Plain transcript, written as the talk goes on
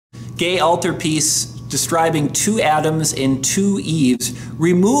gay altarpiece describing 2 Adams and 2 Eves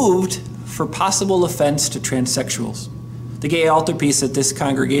removed for possible offense to transsexuals. The gay altarpiece at this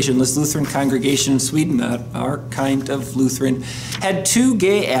congregation, this Lutheran congregation in Sweden, our kind of Lutheran, had 2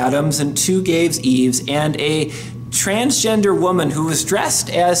 gay Adams and 2 gay Eves, and a transgender woman who was dressed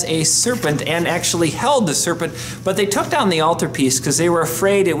as a serpent and actually held the serpent, but they took down the altarpiece because they were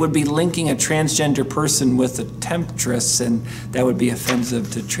afraid it would be linking a transgender person with a temptress, and that would be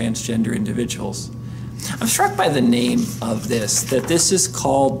offensive to transgender individuals. I'm struck by the name of this, that this is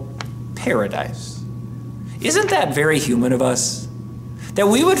called paradise. Isn't that very human of us? That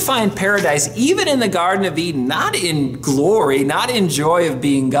we would find paradise even in the Garden of Eden, not in glory, not in joy of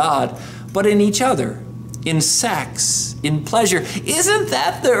being God, but in each other, in sex, in pleasure. Isn't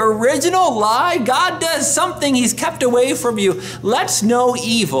that the original lie? God does something He's kept away from you. Let's know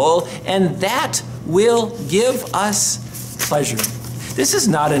evil, and that will give us pleasure. This is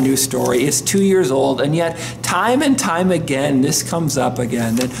not a new story. It's 2 years old, and yet time and time again, this comes up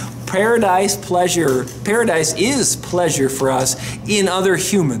again, that paradise is pleasure for us in other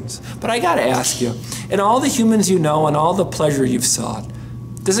humans. But I gotta ask you, in all the humans you know and all the pleasure you've sought,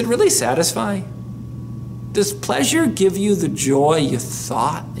 does it really satisfy? Does pleasure give you the joy you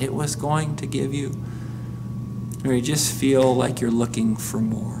thought it was going to give you? Or you just feel like you're looking for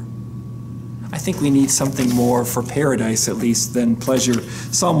more? I think we need something more for paradise, at least, than pleasure.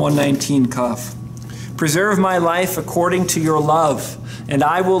 Psalm 119, Kaf. Preserve my life according to your love, and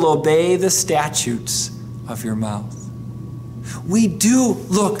I will obey the statutes of your mouth. We do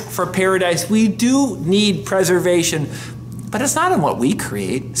look for paradise. We do need preservation, but it's not in what we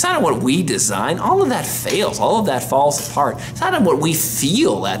create. It's not in what we design. All of that fails. All of that falls apart. It's not in what we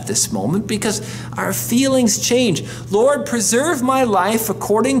feel at this moment, because our feelings change. Lord, preserve my life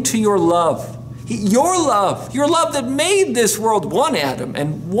according to your love. Your love that made this world, 1 Adam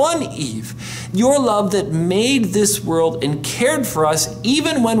and 1 Eve. Your love that made this world and cared for us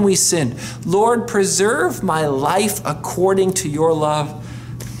even when we sinned. Lord, preserve my life according to your love.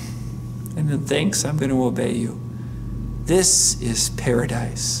 And in thanks, I'm going to obey you. This is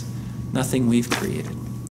paradise, nothing we've created.